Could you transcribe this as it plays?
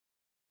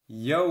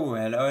Yo,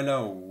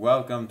 hello,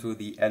 welcome to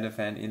the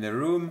Elephant in the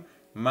Room.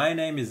 My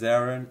name is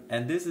Aaron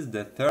and this is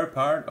the third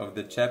part of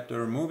the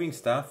chapter Moving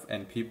Stuff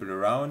and People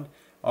Around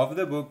of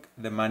the book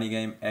The Money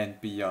Game and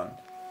Beyond.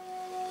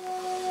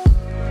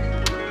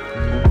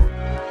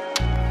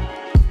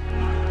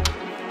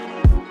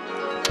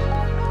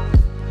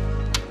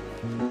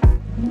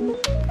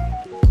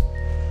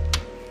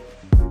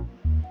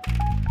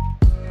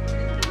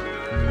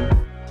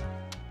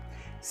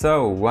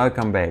 So,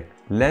 welcome back.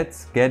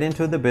 Let's get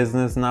into the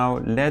business now.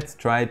 Let's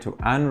try to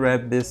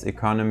unwrap this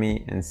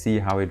economy and see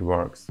how it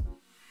works.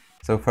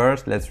 So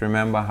first, let's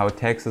remember how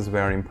taxes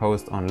were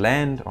imposed on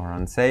land or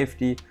on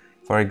safety.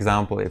 For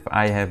example, if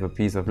I have a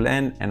piece of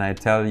land and I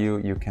tell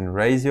you you can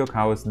raise your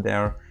cows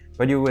there,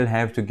 but you will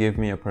have to give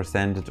me a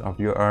percentage of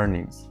your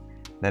earnings.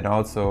 That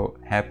also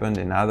happened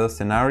in other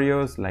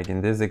scenarios, like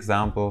in this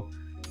example.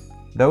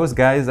 Those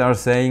guys are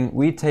saying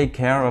we take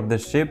care of the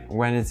ship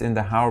when it's in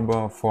the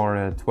harbor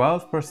for a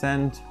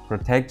 12%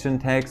 protection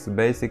tax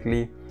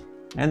basically,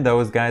 and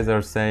those guys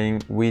are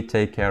saying we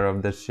take care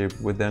of the ship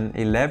with an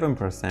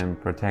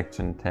 11%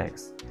 protection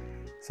tax.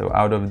 So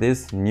out of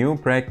this new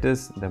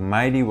practice, the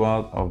mighty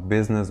world of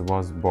business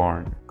was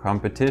born.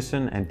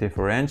 Competition and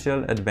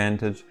differential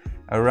advantage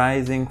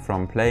arising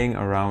from playing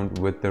around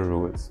with the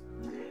rules.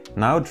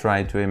 Now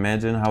try to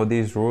imagine how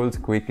these rules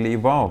quickly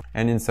evolved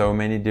and in so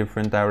many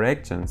different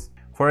directions.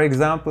 For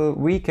example,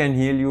 we can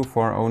heal you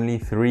for only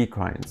 3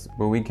 coins,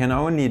 but we can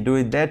only do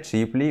it that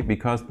cheaply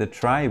because the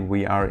tribe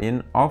we are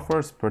in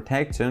offers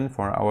protection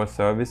for our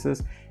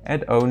services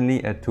at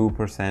only a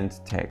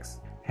 2%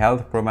 tax.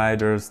 Health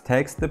providers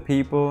tax the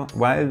people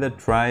while the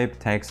tribe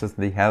taxes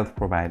the health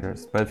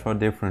providers, but for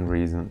different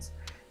reasons.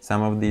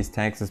 Some of these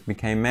taxes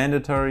became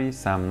mandatory,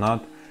 some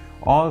not.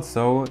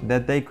 Also,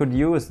 that they could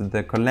use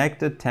the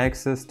collected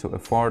taxes to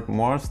afford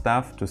more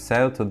stuff to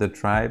sell to the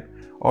tribe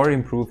or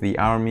improve the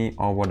army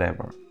or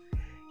whatever.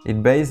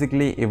 It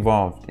basically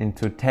evolved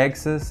into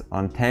taxes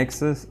on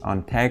taxes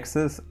on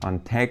taxes on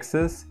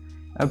taxes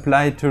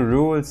applied to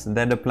rules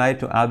that apply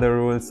to other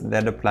rules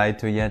that apply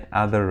to yet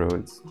other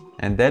rules.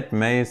 And that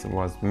maze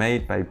was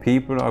made by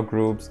people or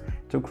groups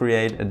to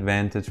create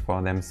advantage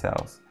for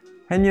themselves.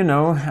 And you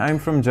know, I'm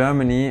from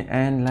Germany,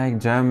 and like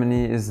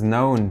Germany is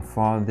known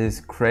for this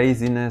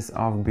craziness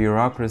of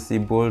bureaucracy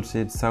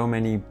bullshit, so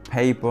many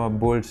paper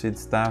bullshit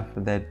stuff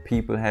that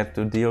people have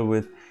to deal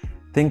with.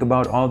 Think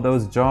about all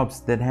those jobs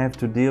that have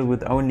to deal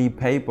with only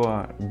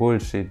paper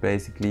bullshit,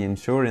 basically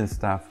insurance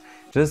stuff.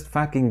 Just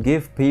fucking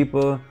give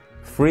people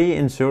free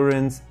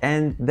insurance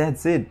and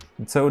that's it.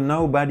 So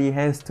nobody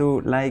has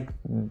to like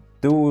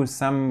do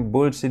some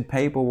bullshit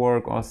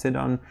paperwork or sit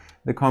on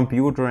the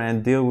computer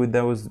and deal with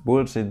those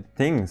bullshit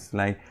things.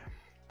 Like,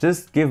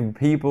 just give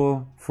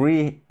people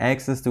free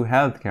access to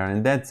healthcare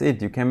and that's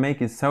it. You can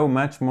make it so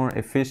much more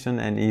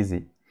efficient and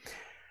easy.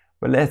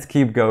 But let's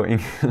keep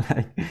going.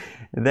 Like,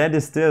 that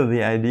is still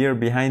the idea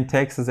behind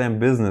taxes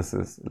and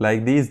businesses.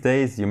 Like these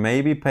days, you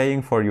may be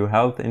paying for your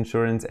health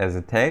insurance as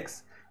a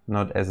tax,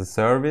 not as a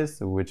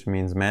service, which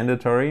means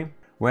mandatory,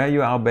 where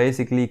you are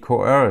basically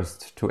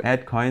coerced to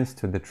add coins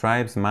to the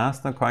tribe's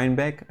master coin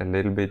bank, a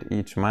little bit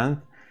each month.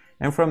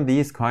 And from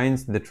these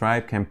coins, the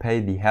tribe can pay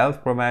the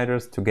health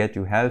providers to get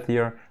you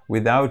healthier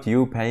without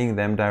you paying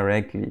them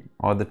directly.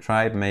 Or the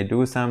tribe may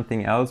do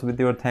something else with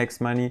your tax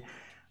money,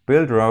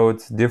 build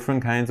roads,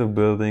 different kinds of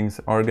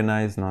buildings,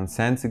 organize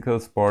nonsensical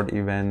sport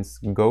events,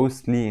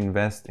 ghostly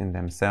invest in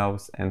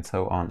themselves, and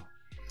so on.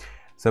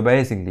 So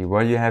basically,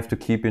 what you have to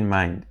keep in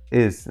mind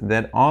is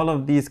that all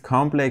of these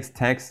complex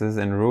taxes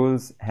and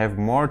rules have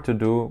more to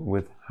do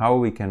with how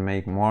we can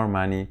make more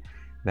money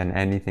than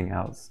anything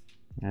else.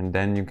 And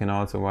then you can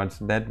also watch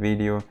that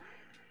video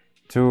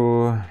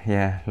to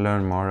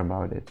learn more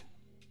about it.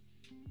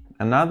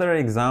 Another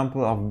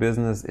example of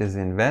business is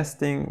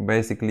investing.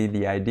 Basically,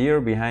 the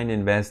idea behind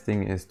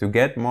investing is to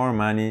get more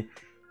money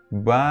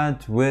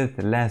but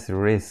with less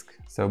risk.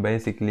 So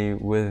basically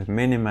with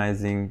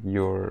minimizing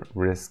your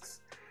risks.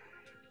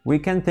 We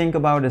can think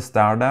about a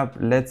startup.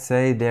 Let's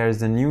say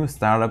there's a new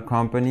startup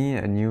company,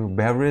 a new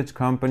beverage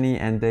company,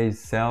 and they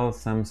sell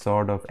some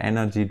sort of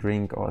energy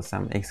drink or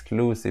some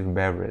exclusive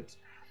beverage.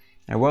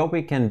 And what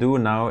we can do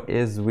now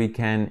is we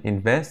can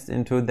invest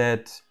into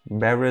that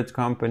beverage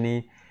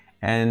company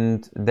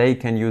and they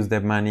can use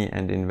that money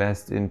and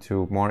invest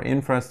into more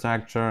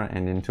infrastructure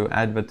and into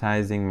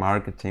advertising,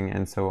 marketing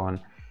and so on.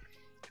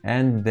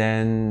 And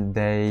then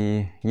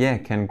they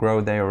can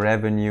grow their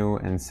revenue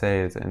and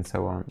sales and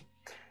so on.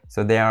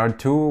 So there are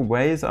 2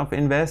 ways of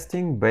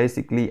investing.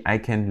 Basically, I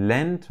can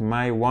lend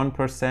my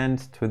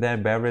 1% to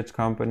that beverage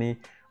company,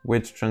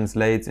 which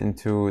translates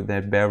into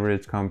that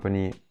beverage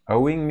company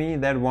owing me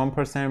that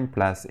 1%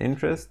 plus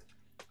interest.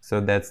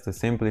 So that's the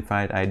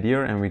simplified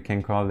idea and we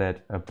can call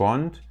that a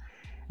bond.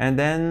 And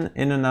then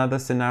in another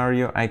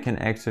scenario, I can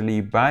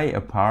actually buy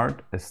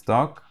a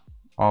stock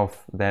of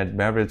that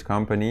beverage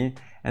company,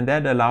 and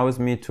that allows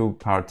me to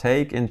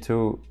partake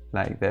into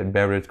like that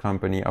beverage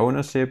company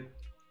ownership,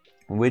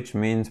 which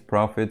means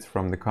profits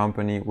from the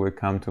company will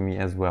come to me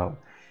as well.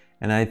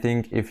 And I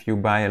think if you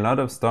buy a lot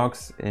of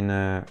stocks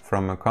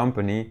from a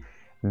company,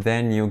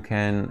 then you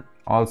can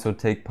also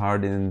take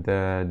part in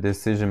the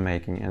decision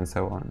making and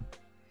so on.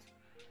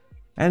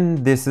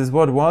 And this is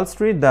what Wall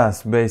Street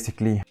does,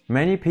 basically.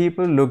 Many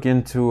people look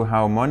into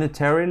how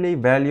monetarily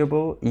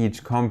valuable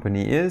each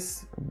company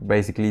is.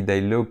 Basically,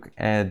 they look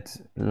at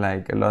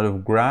like a lot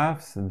of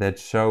graphs that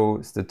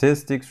show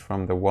statistics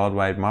from the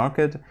worldwide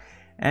market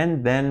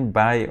and then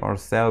buy or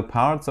sell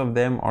parts of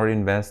them or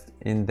invest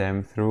in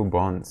them through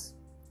bonds.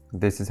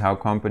 This is how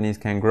companies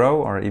can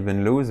grow or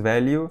even lose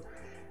value.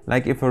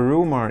 Like if a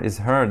rumor is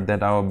heard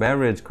that our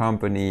beverage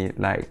company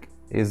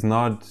is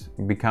not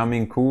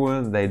becoming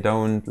cool, they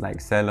don't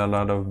sell a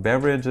lot of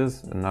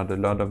beverages, not a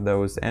lot of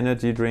those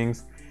energy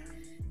drinks,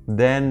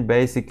 then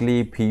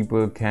basically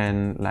people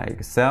can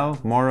sell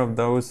more of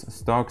those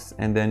stocks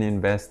and then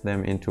invest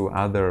them into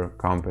other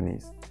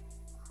companies.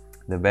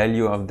 The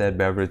value of that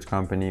beverage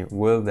company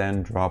will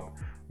then drop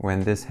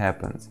when this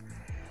happens.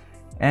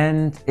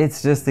 And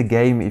it's just a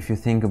game if you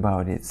think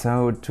about it.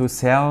 So to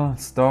sell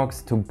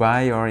stocks, to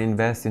buy or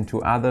invest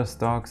into other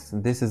stocks,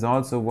 this is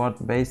also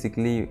what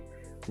basically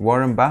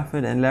Warren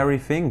Buffett and Larry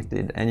Fink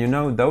did. And you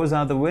know, those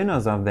are the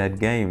winners of that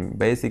game.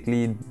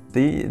 Basically,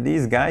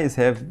 these guys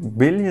have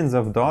billions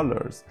of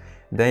dollars.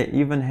 They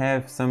even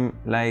have some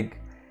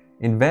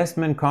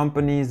investment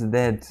companies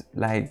that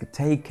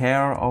take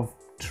care of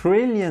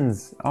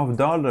trillions of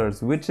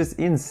dollars, which is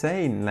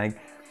insane.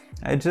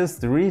 I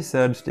just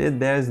researched it.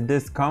 There's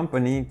this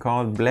company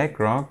called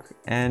BlackRock,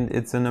 and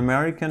it's an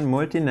American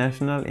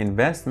multinational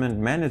investment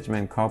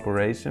management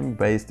corporation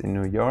based in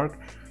New York.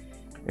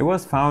 It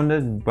was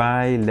founded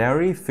by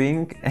Larry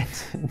Fink, and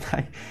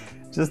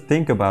just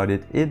think about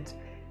it. It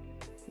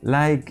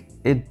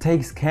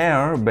takes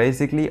care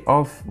basically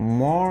of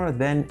more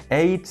than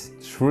 8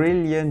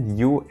 trillion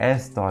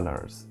US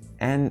dollars.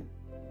 And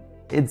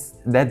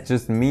that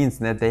just means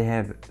that they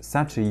have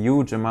such a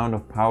huge amount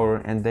of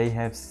power and they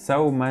have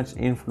so much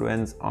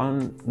influence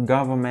on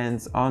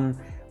governments, on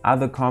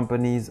other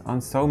companies, on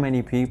so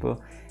many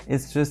people.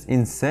 It's just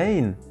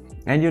insane.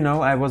 And you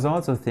know, I was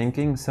also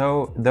thinking,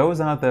 so those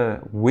are the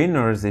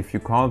winners, if you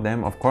call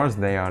them. Of course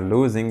they are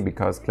losing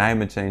because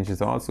climate change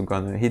is also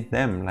gonna hit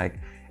them.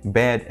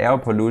 Bad air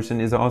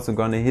pollution is also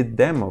gonna hit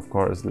them, of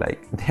course.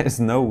 There's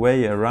no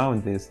way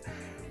around this.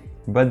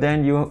 But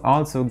then you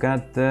also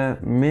got the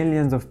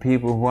millions of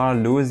people who are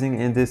losing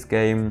in this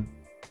game.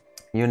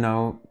 You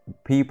know,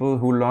 people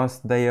who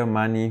lost their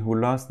money, who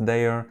lost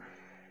their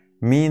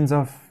means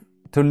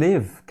to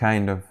live,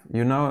 kind of.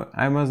 You know,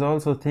 I was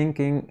also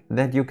thinking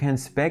that you can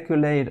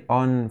speculate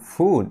on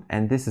food,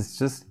 and this is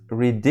just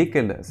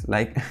ridiculous.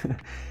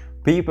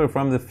 People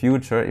from the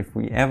future, if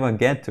we ever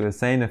get to a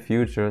saner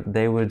future,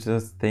 they will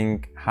just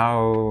think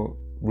how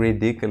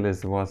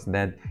ridiculous was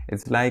that.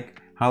 It's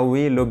how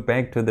we look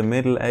back to the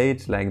Middle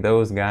Age,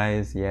 those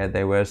guys, yeah,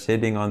 they were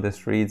shitting on the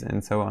streets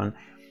and so on.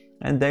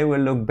 And they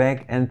will look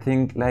back and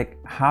think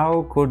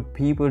how could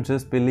people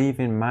just believe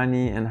in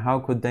money, and how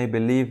could they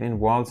believe in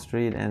Wall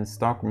Street and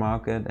stock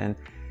market, and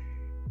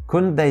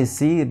couldn't they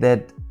see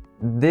that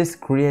this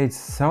creates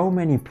so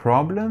many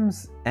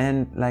problems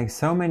and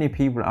so many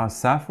people are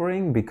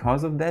suffering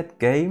because of that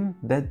game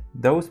that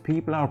those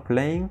people are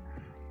playing?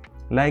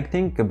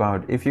 Think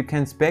about, if you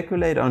can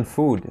speculate on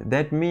food,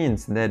 that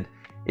means that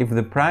if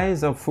the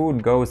price of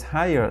food goes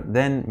higher,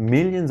 then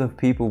millions of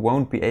people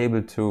won't be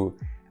able to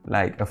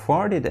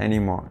afford it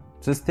anymore.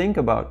 Just think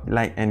about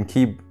and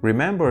keep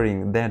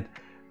remembering that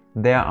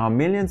there are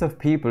millions of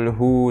people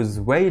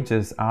whose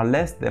wages are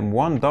less than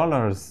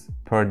 $1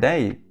 per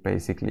day,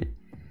 basically.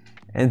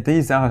 And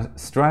these are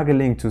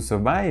struggling to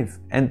survive.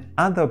 And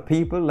other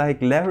people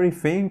like Larry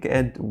Fink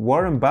and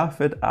Warren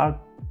Buffett are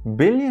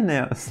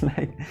billionaires.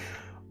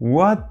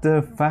 What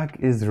the fuck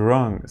is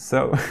wrong?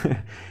 So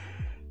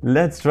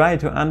let's try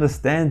to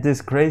understand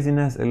this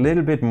craziness a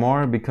little bit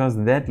more, because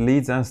that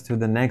leads us to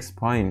the next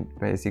point,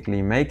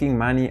 basically making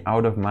money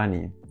out of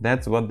money.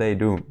 That's what they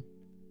do.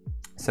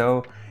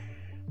 So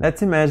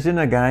let's imagine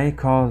a guy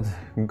called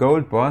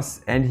Gold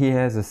Boss, and he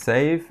has a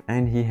safe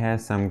and he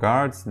has some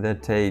guards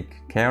that take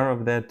care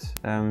of that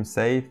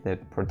safe,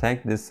 that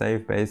protect this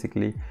safe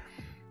basically.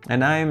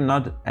 And I'm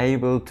not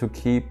able to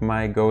keep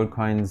my gold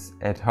coins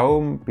at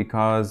home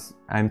because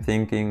I'm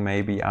thinking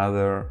maybe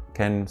other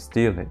can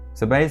steal it.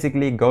 So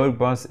basically Gold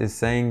Boss is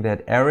saying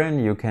that, Aaron,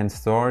 you can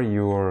store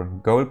your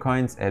gold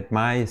coins at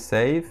my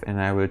safe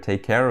and I will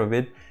take care of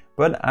it,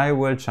 but I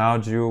will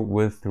charge you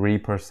with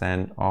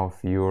 3% of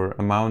your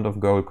amount of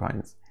gold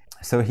coins.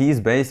 So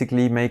he's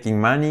basically making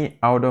money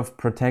out of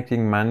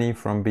protecting money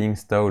from being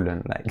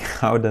stolen.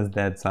 How does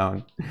that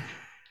sound?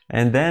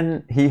 And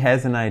then he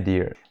has an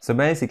idea. So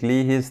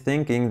basically he's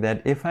thinking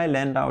that if I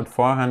lend out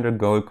 400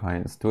 gold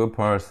coins to a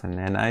person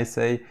and I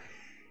say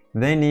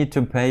they need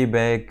to pay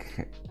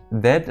back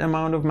that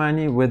amount of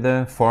money with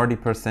a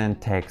 40%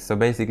 tax, so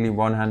basically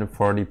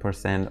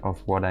 140%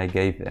 of what I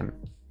gave them,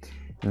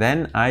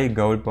 then I,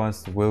 Gold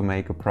Boss, will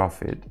make a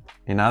profit.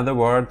 In other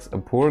words, a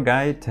poor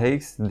guy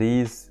takes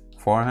these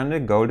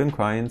 400 golden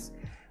coins,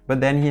 but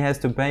then he has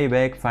to pay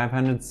back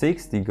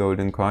 560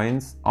 golden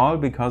coins, all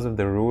because of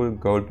the rule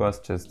Gold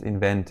Boss just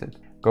invented.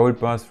 Gold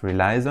Boss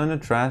relies on a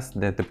trust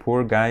that the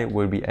poor guy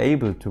will be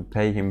able to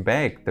pay him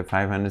back the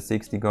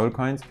 560 gold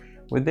coins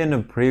within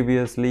a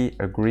previously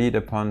agreed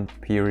upon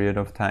period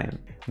of time.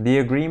 The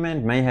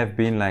agreement may have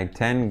been like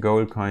 10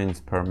 gold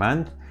coins per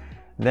month.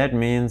 That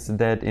means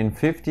that in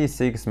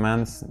 56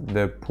 months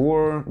the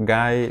poor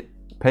guy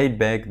paid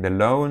back the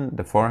loan,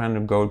 the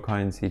 400 gold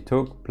coins he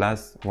took,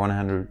 plus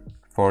 140%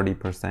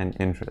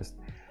 interest.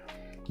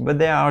 But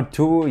there are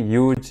two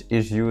huge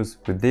issues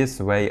with this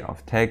way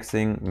of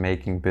taxing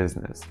making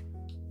business.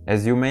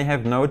 As you may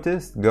have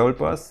noticed, Gold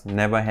Boss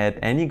never had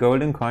any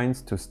golden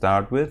coins to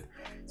start with,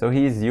 so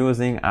he's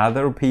using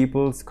other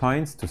people's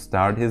coins to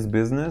start his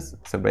business.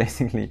 So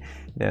basically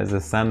there's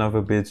a son of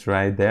a bitch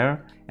right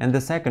there. And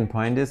the second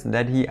point is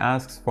that he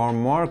asks for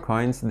more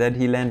coins that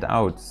he lent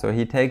out, so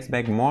he takes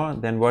back more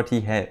than what he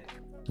had.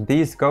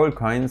 These gold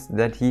coins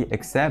that he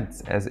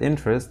accepts as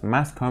interest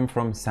must come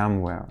from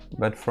somewhere,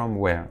 but from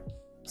where?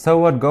 So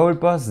what Gold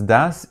Boss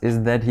does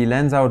is that he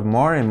lends out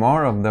more and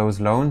more of those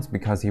loans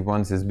because he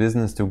wants his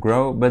business to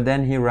grow, but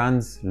then he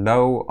runs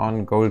low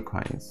on gold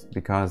coins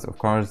because, of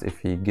course, if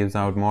he gives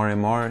out more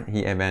and more, he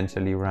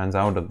eventually runs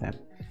out of them.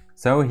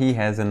 So he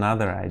has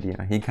another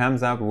idea. He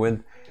comes up with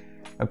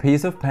a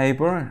piece of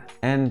paper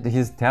and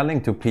he's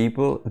telling to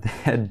people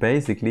that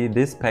basically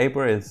this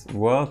paper is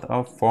worth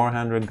of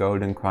 400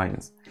 golden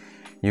coins.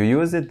 You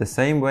use it the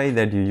same way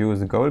that you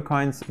use gold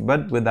coins,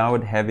 but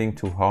without having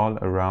to haul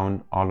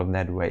around all of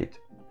that weight.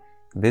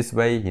 This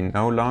way he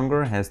no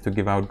longer has to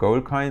give out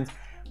gold coins,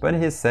 but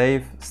his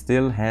safe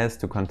still has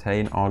to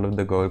contain all of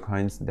the gold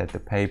coins that the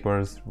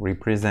papers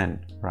represent,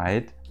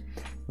 right?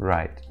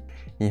 Right.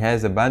 He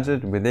has a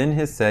budget within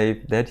his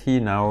safe that he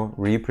now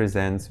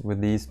represents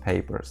with these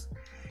papers.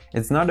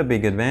 It's not a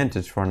big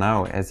advantage for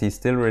now, as he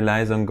still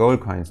relies on gold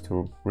coins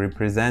to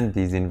represent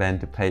these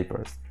invented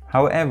papers.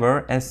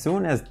 However, as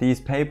soon as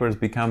these papers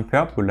become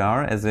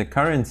popular as a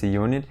currency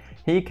unit,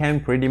 he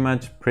can pretty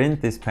much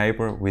print this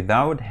paper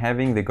without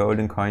having the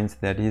golden coins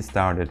that he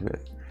started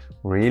with.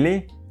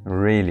 Really?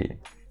 Really.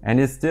 And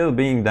it's still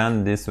being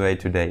done this way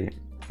today.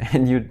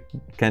 And you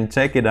can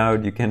check it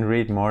out, you can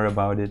read more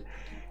about it.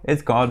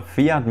 It's called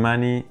fiat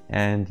money,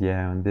 and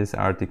yeah, on this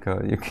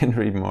article you can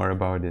read more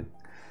about it.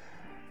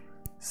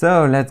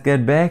 So let's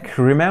get back.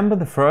 Remember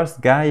the first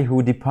guy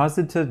who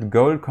deposited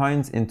gold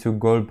coins into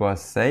Gold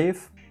Boss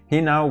safe? He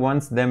now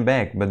wants them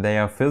back, but they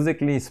are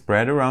physically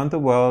spread around the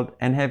world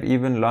and have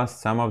even lost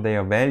some of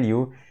their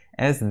value,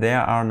 as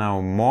there are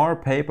now more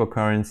paper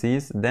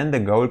currencies than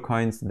the gold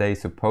coins they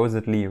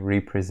supposedly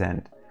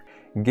represent.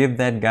 Give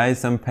that guy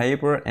some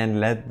paper and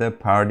let the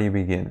party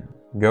begin.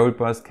 Gold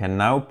Boss can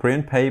now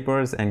print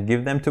papers and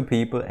give them to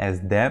people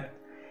as debt,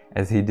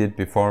 as he did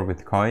before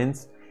with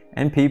coins,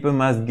 and people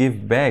must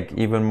give back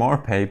even more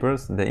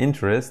papers, the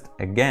interest,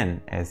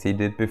 again, as he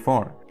did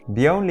before.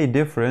 The only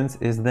difference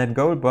is that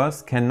Gold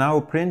Boss can now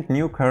print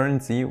new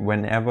currency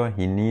whenever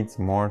he needs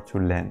more to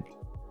lend.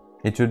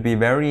 It should be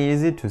very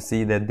easy to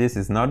see that this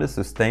is not a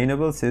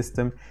sustainable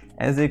system,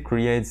 as it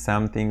creates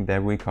something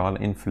that we call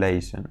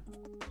inflation.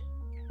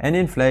 And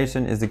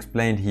inflation is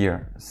explained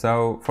here.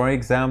 So, for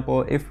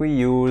example, if we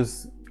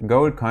use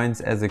gold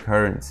coins as a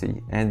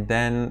currency and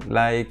then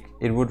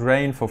it would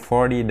rain for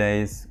 40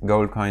 days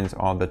gold coins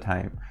all the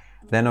time,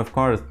 then of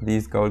course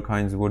these gold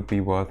coins would be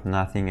worth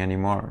nothing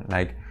anymore.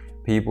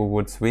 People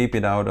would sweep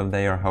it out of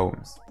their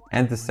homes.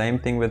 And the same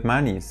thing with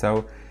money.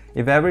 So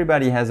if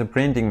everybody has a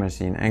printing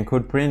machine and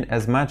could print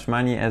as much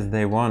money as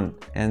they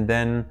want, and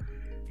then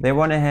they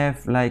want to have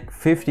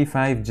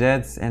 55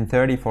 jets and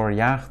 34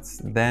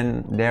 yachts,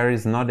 then there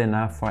is not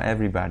enough for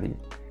everybody.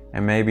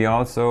 And maybe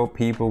also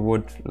people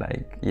would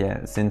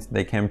since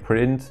they can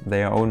print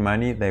their own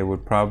money, they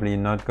would probably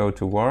not go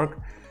to work.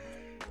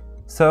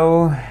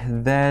 So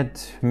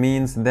that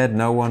means that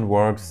no one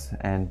works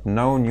and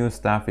no new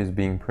stuff is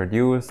being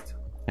produced,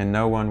 and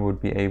no one would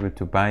be able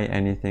to buy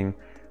anything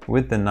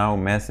with the now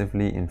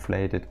massively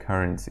inflated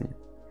currency.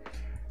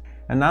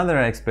 Another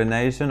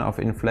explanation of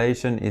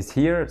inflation is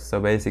here. So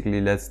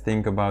basically let's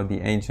think about the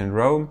ancient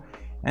Rome,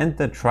 and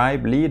the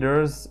tribe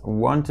leaders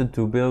wanted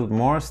to build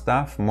more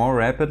stuff more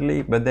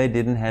rapidly, but they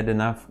didn't have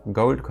enough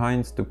gold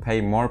coins to pay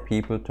more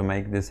people to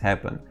make this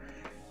happen.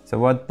 So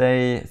what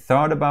they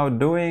thought about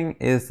doing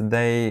is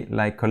they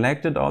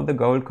collected all the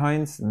gold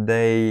coins,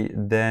 they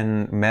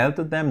then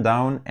melted them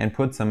down and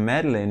put some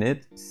metal in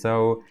it,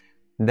 so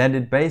that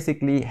it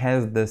basically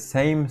has the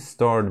same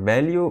stored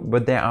value,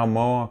 but there are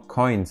more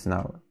coins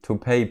now to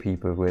pay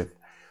people with.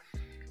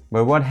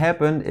 But what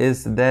happened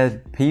is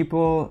that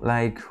people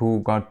who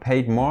got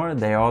paid more,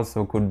 they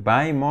also could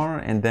buy more,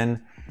 and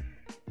then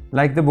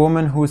the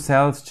woman who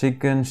sells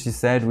chicken, she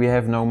said, we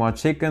have no more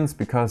chickens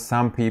because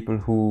some people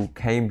who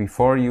came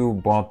before you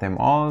bought them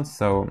all.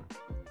 So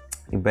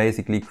it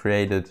basically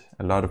created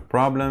a lot of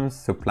problems.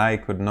 Supply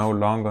could no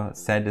longer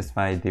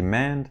satisfy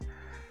demand.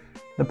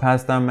 The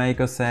pasta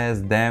maker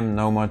says, damn,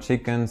 no more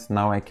chickens.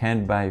 Now I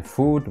can't buy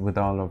food with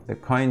all of the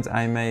coins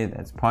I made.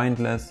 That's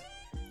pointless.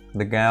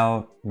 The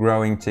gal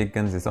growing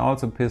chickens is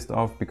also pissed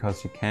off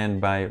because she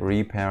can't buy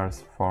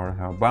repairs for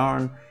her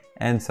barn,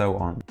 and so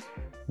on.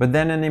 But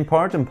then an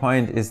important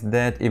point is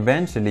that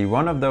eventually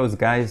one of those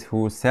guys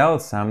who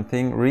sells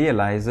something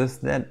realizes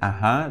that,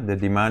 aha, the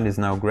demand is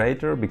now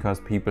greater because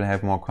people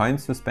have more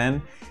coins to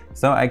spend,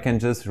 so I can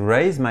just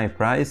raise my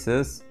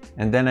prices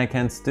and then I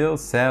can still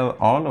sell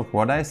all of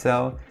what I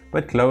sell,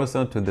 but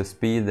closer to the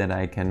speed that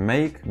I can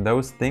make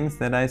those things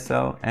that I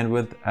sell and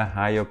with a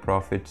higher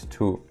profit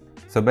too.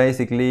 So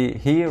basically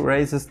he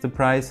raises the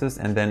prices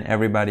and then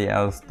everybody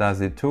else does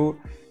it too.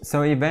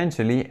 So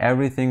eventually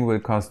everything will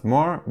cost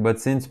more,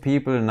 but since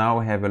people now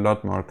have a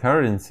lot more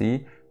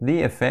currency,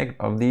 the effect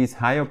of these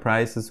higher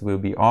prices will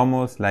be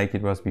almost like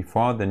it was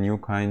before the new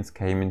coins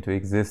came into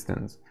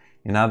existence.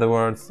 In other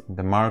words,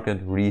 the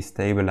market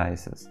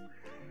restabilizes.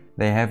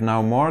 They have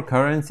now more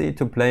currency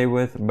to play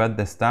with, but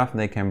the stuff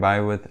they can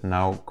buy with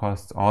now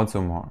costs also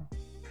more.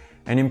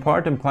 An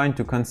important point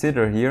to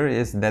consider here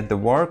is that the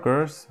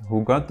workers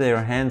who got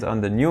their hands on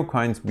the new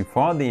coins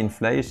before the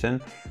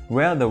inflation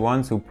were the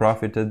ones who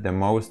profited the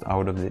most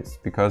out of this,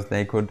 because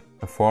they could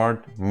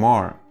afford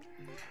more.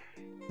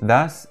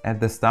 Thus,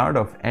 at the start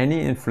of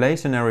any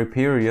inflationary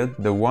period,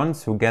 the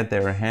ones who get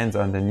their hands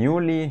on the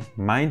newly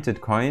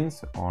minted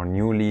coins or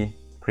newly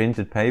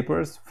printed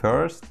papers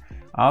first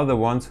are the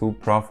ones who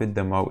profit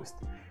the most.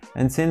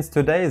 And since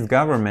today's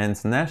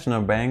governments,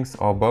 national banks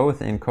or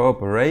both in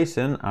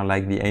cooperation are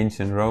like the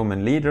ancient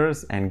Roman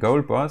leaders and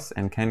gold boss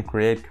and can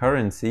create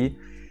currency,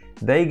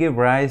 they give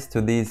rise to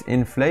these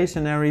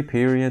inflationary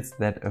periods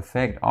that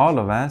affect all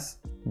of us,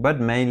 but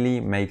mainly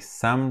make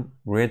some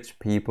rich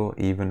people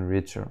even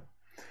richer.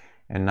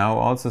 And now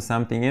also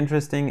something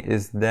interesting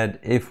is that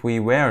if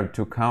we were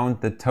to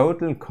count the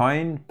total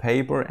coin,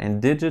 paper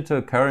and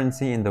digital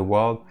currency in the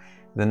world,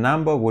 the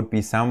number would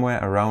be somewhere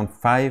around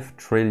 $5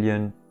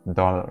 trillion.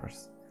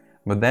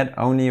 But that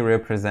only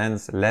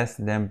represents less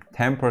than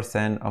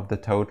 10% of the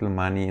total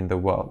money in the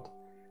world.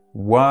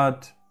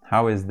 What?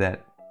 How is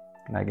that?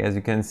 Like, as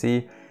you can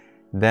see,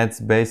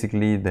 that's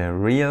basically the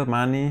real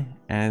money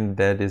and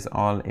that is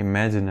all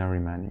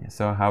imaginary money.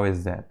 So how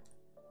is that?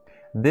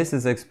 This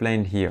is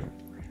explained here.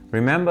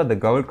 Remember the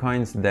gold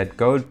coins that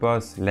Gold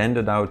Boss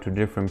lended out to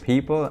different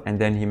people and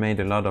then he made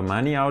a lot of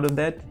money out of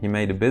that? He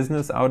made a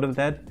business out of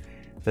that?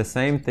 The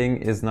same thing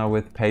is now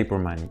with paper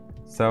money.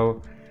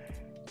 So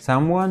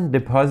someone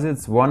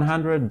deposits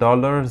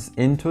 $100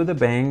 into the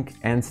bank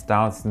and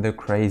starts the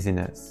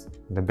craziness.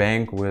 The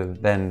bank will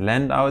then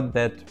lend out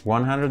that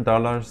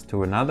 $100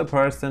 to another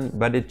person,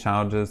 but it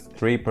charges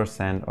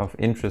 3% of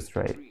interest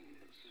rate.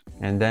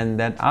 And then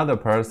that other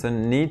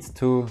person needs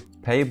to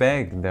pay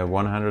back the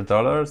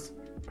 $100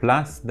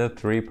 plus the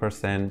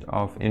 3%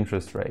 of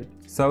interest rate.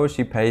 So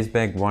she pays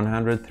back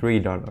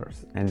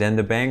 $103 and then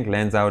the bank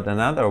lends out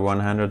another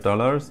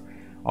 $100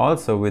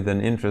 also with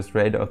an interest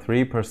rate of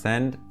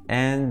 3%,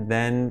 and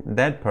then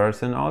that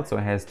person also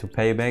has to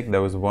pay back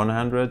those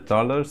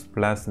 $100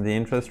 plus the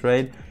interest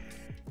rate,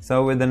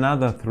 so with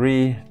another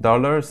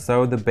 $3,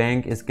 so the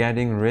bank is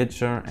getting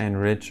richer and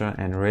richer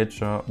and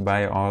richer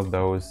by all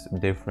those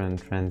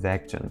different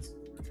transactions.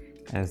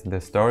 As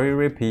the story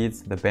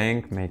repeats, the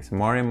bank makes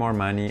more and more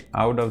money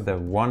out of the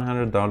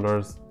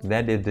 $100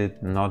 that it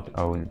did not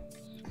own.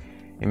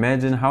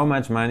 Imagine how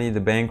much money the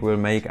bank will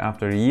make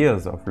after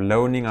years of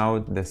loaning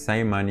out the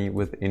same money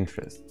with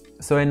interest.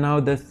 So and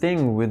now the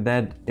thing with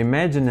that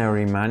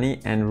imaginary money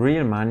and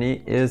real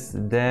money is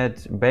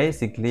that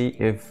basically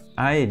if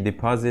I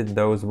deposit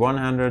those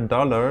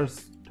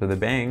 $100 to the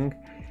bank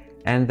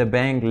and the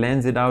bank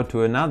lends it out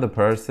to another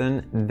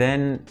person,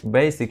 then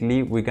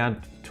basically we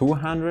got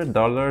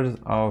 $200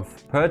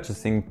 of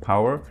purchasing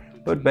power,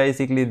 but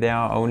basically there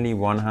are only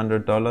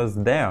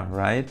 $100 there,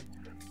 right?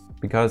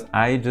 Because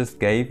I just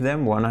gave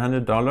them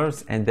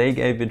 $100 and they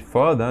gave it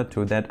further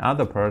to that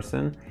other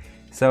person.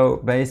 So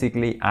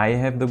basically I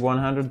have the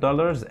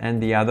 $100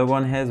 and the other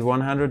one has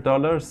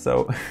 $100.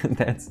 So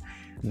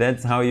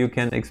that's how you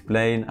can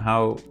explain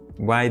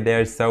why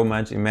there's so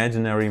much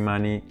imaginary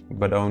money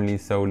but only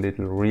so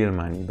little real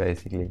money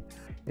basically.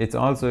 It's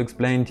also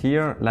explained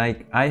here,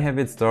 like I have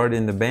it stored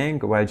in the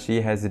bank while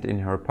she has it in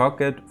her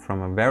pocket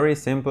from a very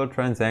simple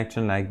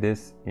transaction like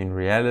this. In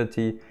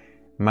reality,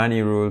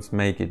 money rules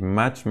make it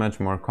much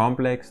more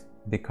complex.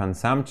 The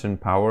consumption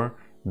power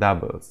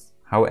doubles.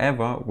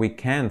 However, we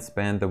can't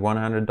spend the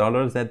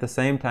 $100 at the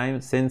same time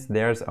since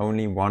there's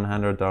only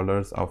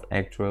 $100 of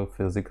actual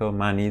physical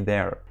money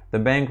there. The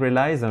bank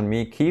relies on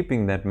me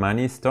keeping that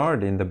money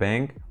stored in the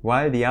bank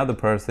while the other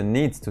person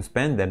needs to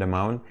spend that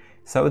amount,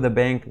 so the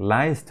bank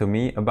lies to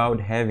me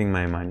about having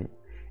my money.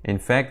 In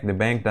fact, the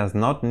bank does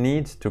not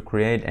need to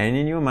create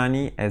any new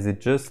money as it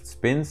just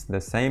spins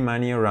the same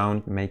money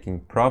around,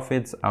 making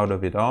profits out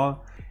of it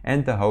all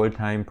and the whole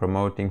time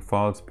promoting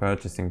false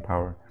purchasing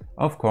power.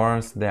 Of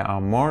course, there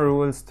are more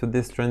rules to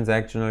this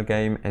transactional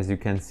game as you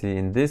can see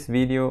in this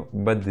video,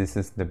 but this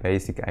is the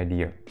basic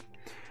idea.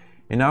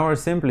 In our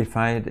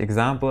simplified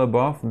example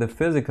above, the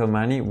physical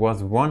money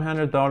was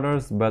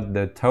 $100, but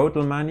the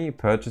total money,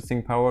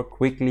 purchasing power,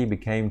 quickly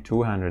became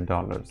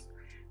 $200.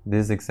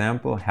 This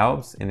example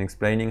helps in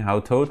explaining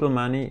how total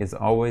money is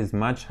always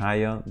much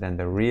higher than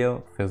the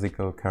real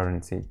physical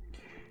currency.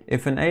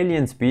 If an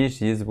alien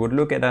species would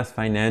look at us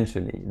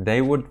financially,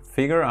 they would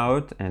figure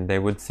out and they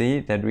would see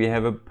that we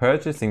have a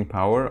purchasing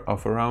power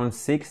of around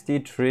 60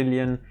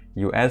 trillion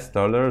US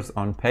dollars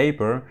on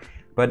paper,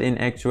 but in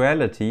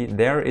actuality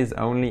there is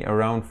only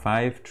around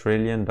 $5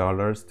 trillion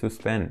to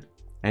spend.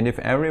 And if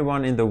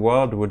everyone in the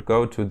world would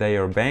go to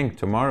their bank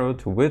tomorrow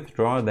to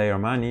withdraw their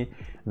money,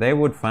 they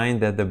would find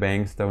that the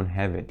banks don't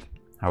have it.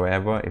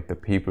 However, if the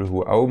people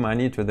who owe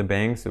money to the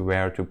banks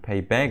were to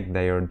pay back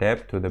their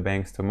debt to the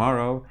banks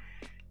tomorrow,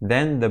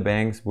 then the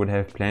banks would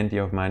have plenty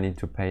of money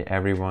to pay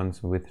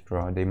everyone's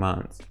withdrawal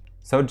demands.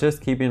 So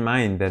just keep in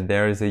mind that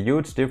there is a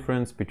huge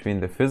difference between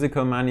the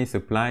physical money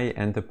supply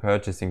and the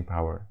purchasing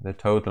power, the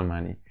total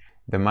money.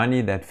 The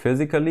money that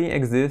physically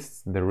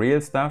exists, the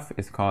real stuff,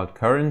 is called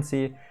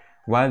currency,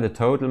 while the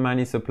total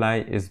money supply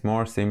is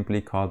more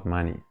simply called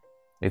money.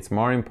 It's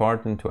more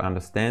important to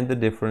understand the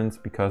difference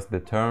because the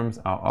terms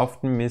are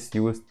often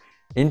misused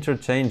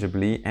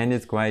interchangeably, and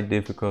it's quite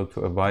difficult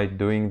to avoid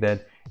doing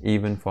that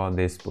even for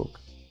this book.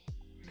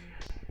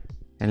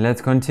 And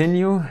let's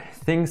continue.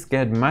 Things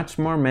get much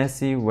more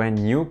messy when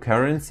new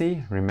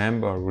currency,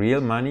 remember real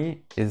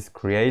money, is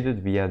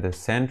created via the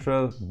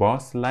central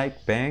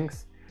boss-like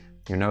banks.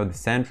 You know, the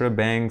central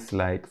banks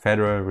like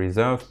Federal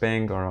Reserve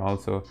Bank, or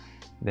also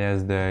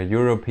there's the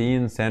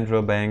European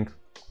Central Bank.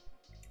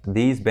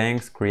 These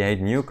banks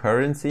create new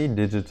currency,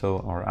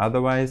 digital or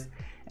otherwise,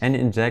 and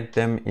inject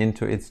them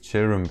into its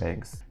children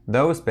banks.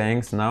 Those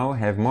banks now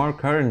have more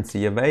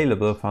currency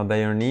available for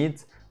their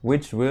needs,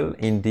 which will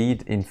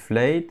indeed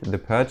inflate the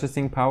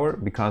purchasing power,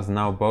 because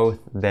now both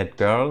that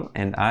girl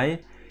and I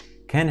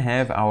can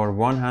have our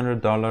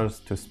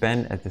 $100 to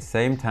spend at the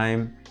same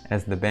time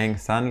as the bank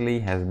suddenly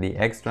has the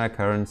extra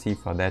currency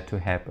for that to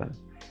happen.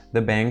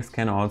 The banks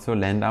can also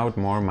lend out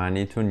more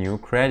money to new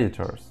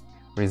creditors.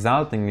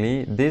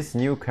 Resultingly, this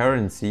new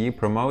currency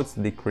promotes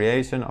the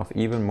creation of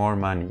even more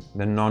money,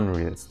 the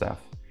non-real stuff.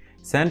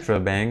 Central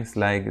banks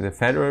like the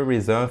Federal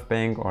Reserve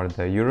Bank or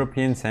the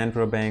European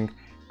Central Bank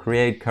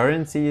create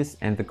currencies,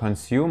 and the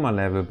consumer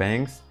level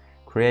banks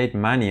create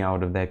money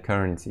out of that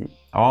currency,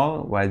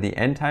 all while the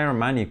entire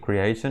money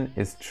creation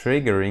is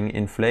triggering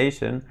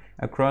inflation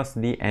across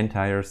the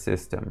entire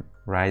system,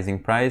 rising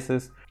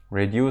prices,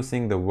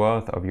 reducing the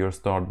worth of your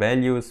stored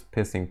values,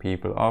 pissing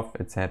people off,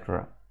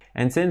 etc.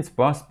 And since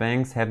boss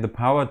banks have the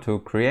power to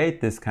create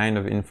this kind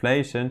of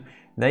inflation,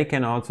 they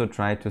can also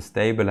try to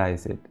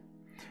stabilize it.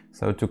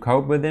 So to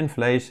cope with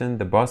inflation,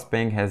 the boss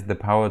bank has the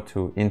power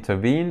to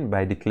intervene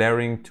by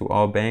declaring to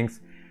all banks,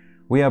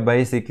 we are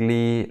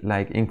basically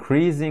like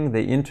increasing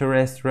the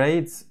interest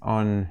rates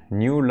on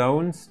new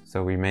loans,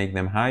 so we make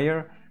them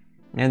higher,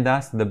 and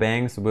thus the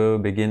banks will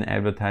begin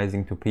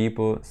advertising to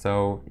people,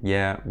 so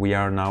yeah, we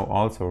are now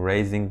also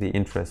raising the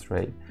interest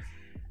rate.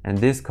 And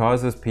this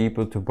causes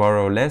people to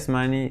borrow less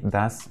money,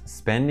 thus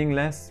spending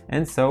less,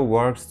 and so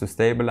works to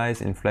stabilize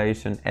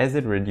inflation as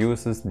it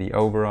reduces the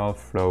overall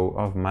flow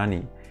of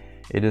money.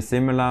 It is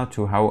similar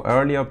to how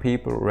earlier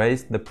people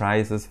raised the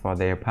prices for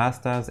their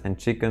pastas and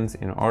chickens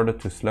in order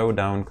to slow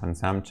down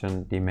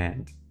consumption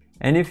demand.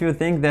 And if you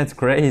think that's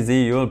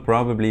crazy, you'll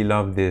probably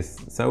love this.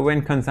 So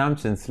when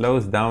consumption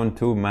slows down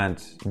too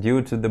much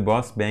due to the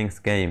boss bank's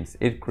games,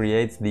 it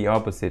creates the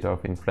opposite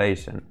of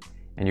inflation.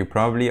 And you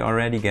probably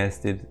already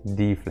guessed it,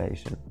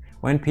 deflation.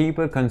 When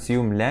people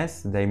consume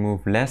less, they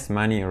move less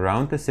money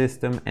around the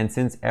system, and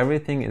since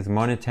everything is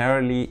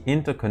monetarily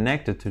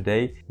interconnected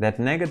today, that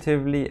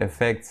negatively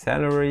affects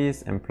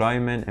salaries,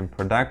 employment and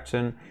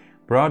production,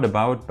 brought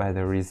about by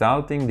the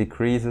resulting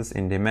decreases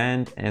in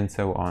demand and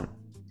so on.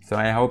 So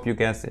I hope you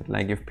guessed it.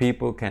 Like if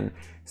people can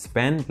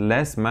spend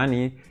less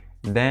money,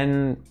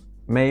 then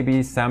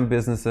maybe some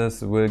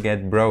businesses will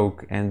get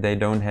broke and they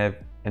don't have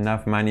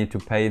enough money to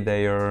pay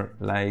their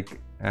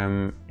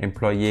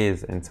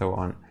employees and so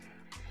on.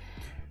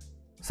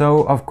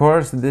 So of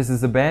course this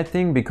is a bad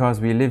thing,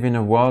 because we live in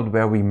a world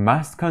where we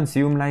must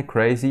consume like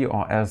crazy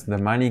or else the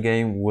money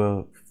game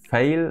will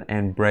fail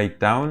and break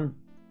down.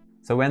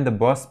 So when the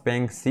boss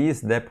bank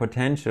sees their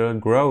potential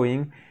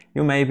growing,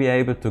 you may be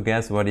able to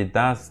guess what it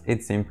does.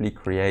 It simply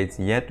creates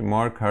yet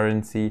more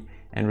currency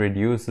and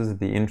reduces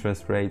the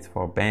interest rates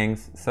for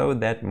banks so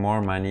that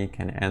more money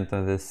can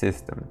enter the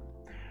system.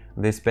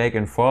 This back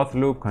and forth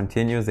loop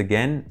continues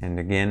again and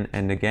again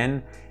and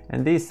again,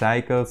 and these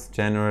cycles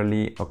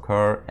generally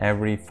occur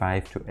every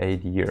 5 to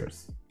 8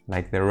 years.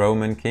 Like the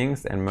Roman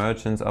kings and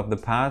merchants of the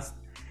past,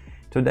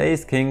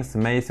 today's kings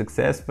may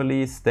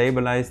successfully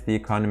stabilize the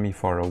economy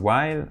for a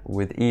while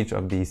with each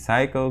of these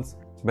cycles,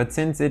 but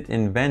since it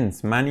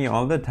invents money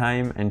all the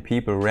time and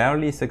people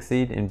rarely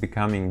succeed in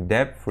becoming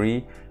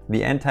debt-free,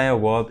 the entire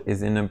world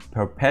is in a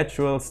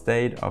perpetual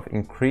state of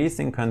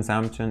increasing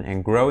consumption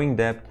and growing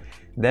debt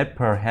that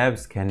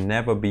perhaps can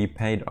never be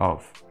paid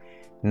off.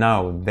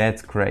 Now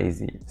that's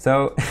crazy.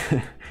 So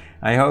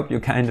I hope you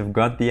kind of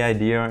got the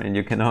idea, and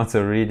you can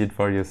also read it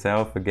for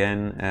yourself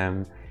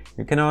again.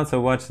 You can also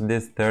watch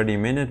this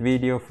 30-minute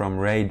video from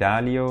Ray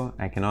Dalio.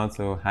 I can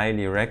also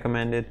highly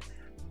recommend it.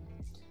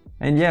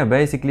 And yeah,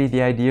 basically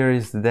the idea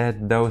is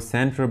that those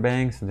central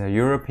banks, the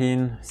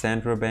European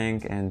Central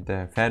Bank and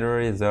the Federal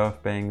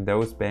Reserve Bank,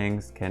 those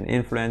banks can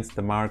influence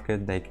the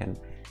market. They can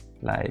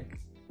like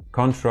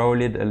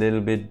control it a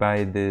little bit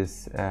by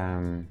this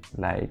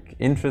like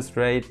interest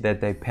rate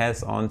that they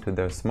pass on to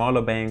the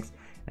smaller banks,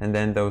 and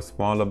then those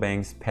smaller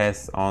banks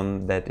pass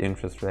on that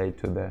interest rate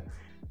to the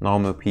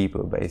normal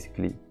people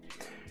basically.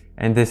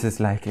 And this is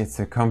like, it's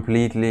a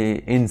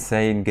completely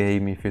insane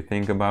game if you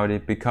think about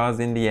it, because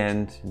in the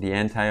end, the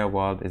entire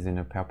world is in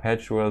a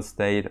perpetual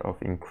state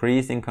of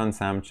increasing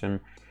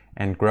consumption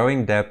and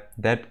growing debt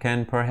that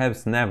can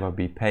perhaps never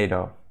be paid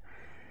off.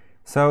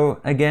 So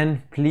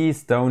again,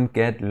 please don't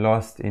get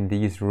lost in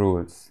these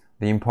rules.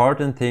 The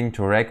important thing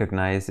to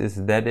recognize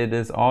is that it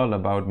is all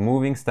about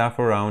moving stuff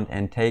around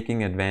and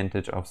taking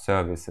advantage of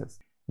services.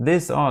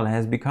 This all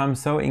has become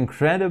so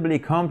incredibly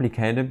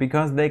complicated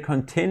because they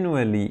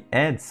continually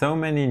add so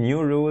many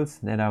new rules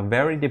that are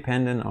very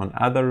dependent on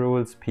other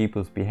rules,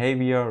 people's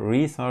behavior,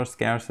 resource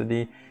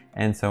scarcity,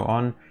 and so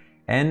on.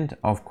 And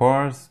of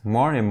course,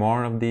 more and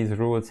more of these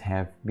rules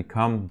have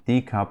become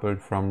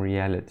decoupled from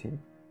reality.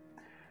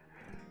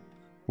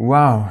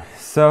 Wow,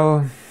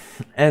 so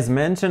as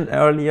mentioned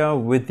earlier,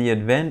 with the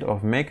advent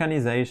of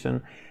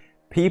mechanization,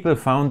 people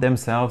found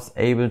themselves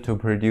able to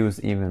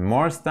produce even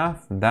more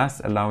stuff,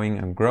 thus allowing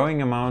a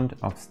growing amount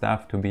of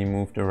stuff to be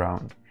moved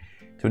around.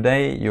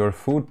 Today, your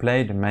food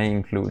plate may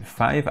include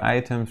 5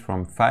 items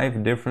from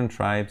 5 different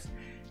tribes.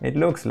 It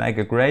looks like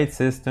a great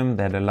system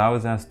that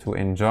allows us to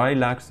enjoy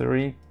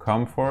luxury,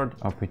 comfort,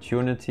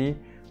 opportunity,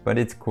 but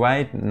it's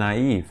quite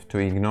naive to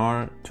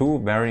ignore 2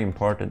 very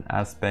important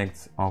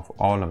aspects of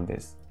all of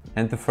this.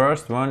 And the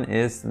first one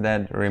is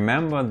that,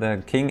 remember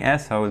the King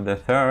Asshole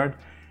III,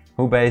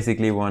 who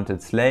basically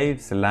wanted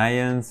slaves,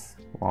 lions,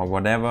 or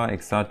whatever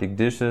exotic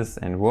dishes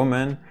and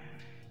women.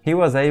 He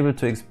was able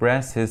to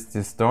express his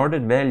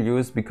distorted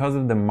values because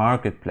of the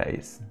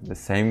marketplace. The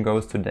same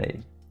goes today.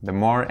 The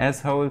more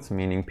assholes,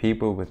 meaning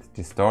people with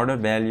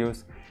distorted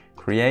values,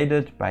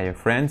 created by a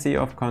frenzy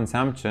of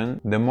consumption,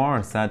 the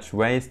more such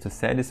ways to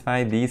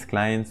satisfy these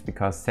clients,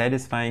 because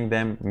satisfying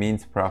them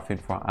means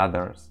profit for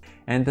others.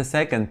 And the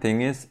second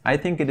thing is, I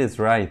think it is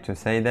right to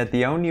say that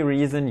the only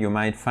reason you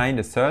might find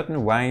a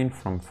certain wine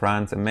from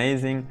France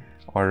amazing,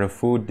 or a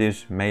food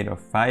dish made of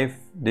 5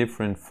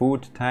 different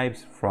food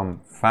types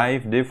from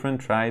 5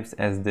 different tribes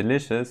as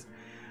delicious,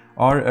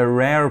 or a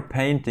rare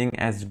painting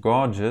as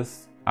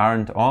gorgeous,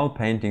 aren't all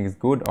paintings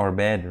good or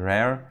bad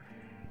rare,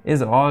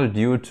 is all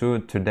due to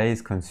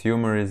today's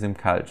consumerism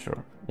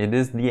culture. It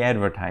is the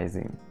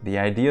advertising, the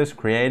ideas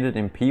created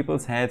in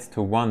people's heads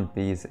to want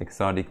these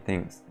exotic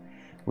things.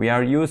 We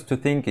are used to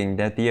thinking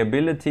that the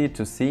ability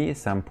to see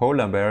some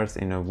polar bears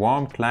in a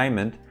warm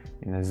climate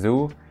in a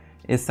zoo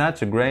is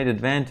such a great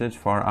advantage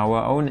for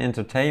our own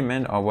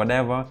entertainment or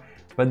whatever,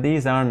 but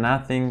these are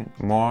nothing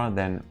more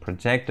than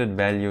projected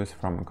values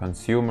from a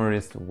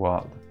consumerist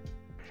world.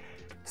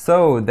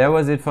 So that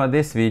was it for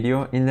this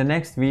video. In the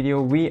next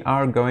video we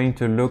are going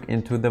to look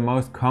into the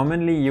most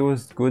commonly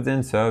used goods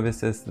and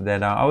services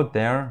that are out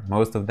there.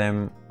 Most of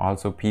them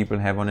also people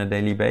have on a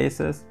daily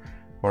basis.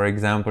 For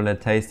example, a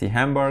tasty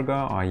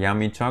hamburger or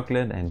yummy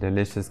chocolate and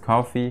delicious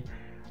coffee.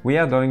 We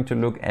are going to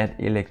look at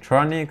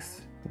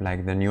electronics,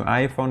 like the new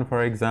iPhone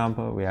for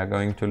example. We are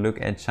going to look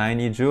at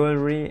shiny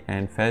jewelry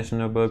and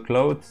fashionable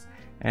clothes,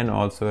 and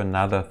also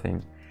another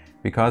thing.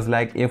 Because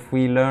like if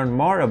we learn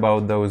more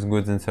about those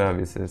goods and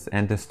services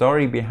and the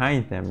story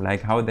behind them,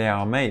 like how they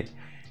are made,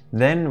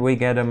 then we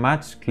get a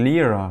much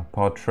clearer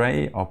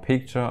portrait or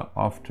picture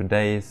of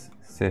today's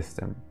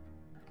system.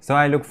 So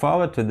I look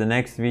forward to the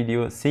next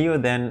video. See you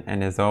then,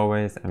 and as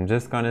always, I'm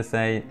just gonna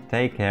say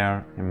take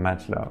care and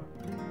much love.